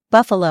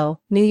Buffalo,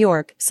 New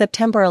York,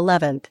 September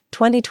 11,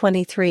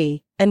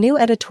 2023. A new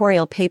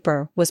editorial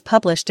paper was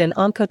published in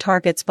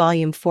Oncotarget's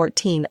Volume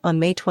 14 on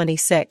May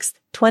 26,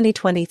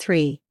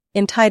 2023,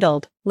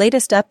 entitled,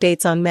 Latest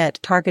Updates on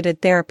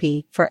MET-Targeted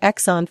Therapy for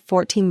Exon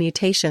 14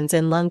 Mutations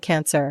in Lung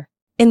Cancer.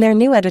 In their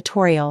new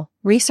editorial,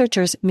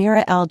 researchers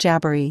Mira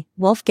Al-Jabari,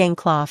 Wolfgang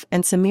Kloff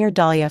and Samir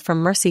Dalia from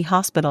Mercy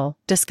Hospital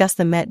discuss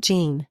the MET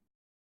gene.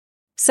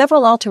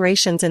 Several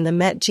alterations in the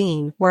MET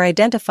gene were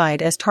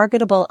identified as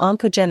targetable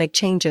oncogenic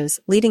changes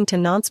leading to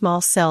non-small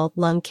cell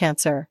lung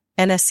cancer,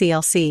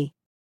 NSCLC.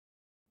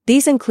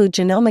 These include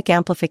genomic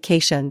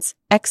amplifications,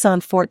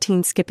 exon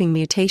 14 skipping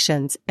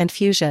mutations, and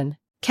fusion.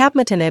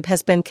 Cabmetinib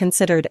has been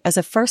considered as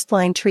a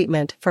first-line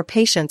treatment for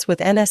patients with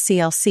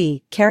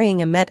NSCLC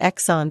carrying a MET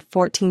exon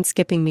 14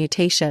 skipping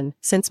mutation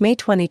since May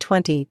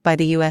 2020 by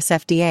the US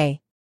FDA.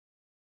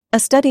 A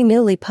study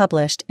newly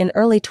published in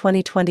early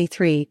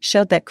 2023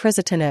 showed that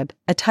crizotinib,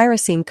 a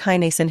tyrosine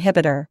kinase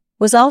inhibitor,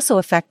 was also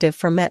effective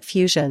for MET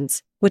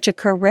fusions, which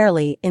occur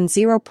rarely in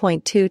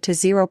 0.2 to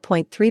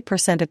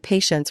 0.3% of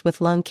patients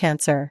with lung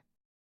cancer.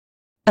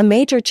 A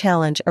major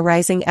challenge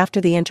arising after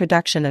the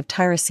introduction of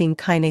tyrosine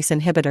kinase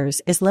inhibitors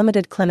is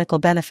limited clinical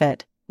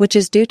benefit, which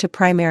is due to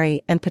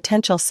primary and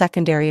potential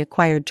secondary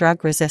acquired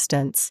drug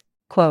resistance.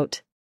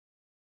 Quote,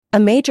 a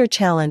major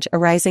challenge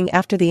arising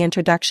after the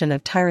introduction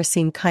of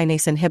tyrosine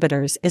kinase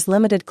inhibitors is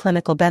limited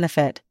clinical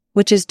benefit,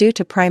 which is due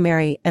to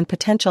primary and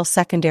potential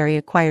secondary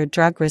acquired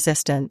drug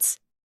resistance.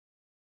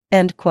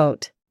 End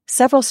quote.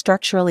 Several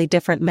structurally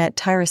different MET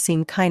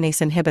tyrosine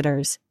kinase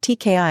inhibitors,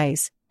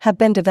 TKIs, have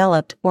been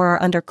developed or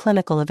are under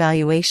clinical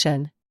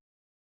evaluation.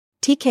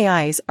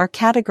 TKIs are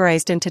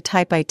categorized into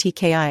type I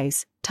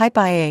TKIs, type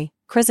Ia,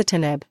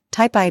 crizotinib,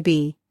 type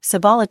IB,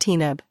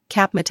 savolitinib,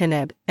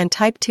 capmatinib, and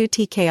type II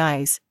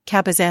TKIs,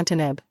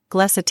 cabozantinib,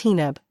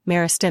 glesatinib,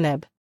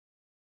 meristinib.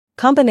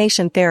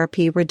 Combination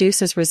therapy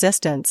reduces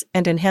resistance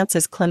and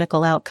enhances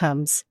clinical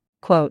outcomes.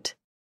 Quote,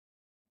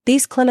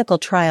 these clinical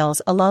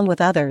trials along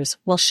with others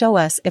will show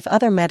us if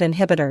other MET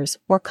inhibitors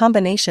or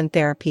combination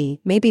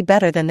therapy may be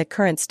better than the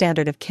current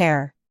standard of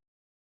care.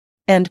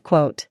 End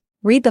quote.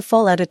 Read the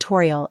full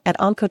editorial at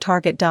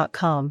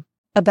oncotarget.com.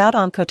 About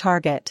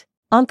Oncotarget.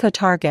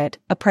 Oncotarget,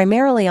 a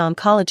primarily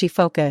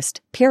oncology-focused,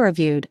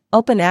 peer-reviewed,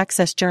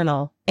 open-access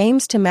journal,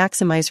 aims to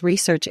maximize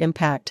research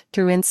impact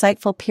through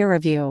insightful peer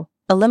review,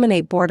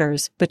 eliminate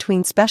borders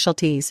between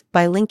specialties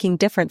by linking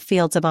different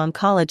fields of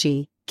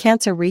oncology,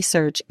 cancer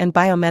research and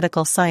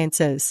biomedical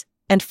sciences,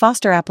 and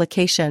foster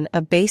application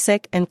of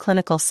basic and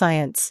clinical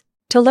science.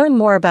 To learn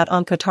more about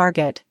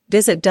Oncotarget,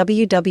 visit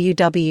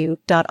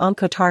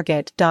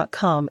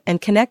www.oncotarget.com and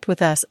connect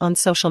with us on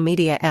social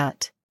media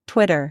at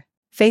Twitter,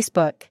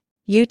 Facebook,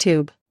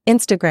 YouTube,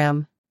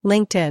 Instagram,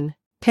 LinkedIn,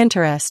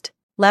 Pinterest,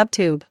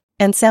 LabTube,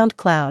 and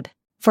SoundCloud.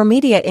 For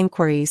media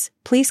inquiries,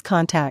 please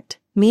contact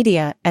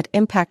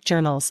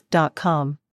media@impactjournals.com.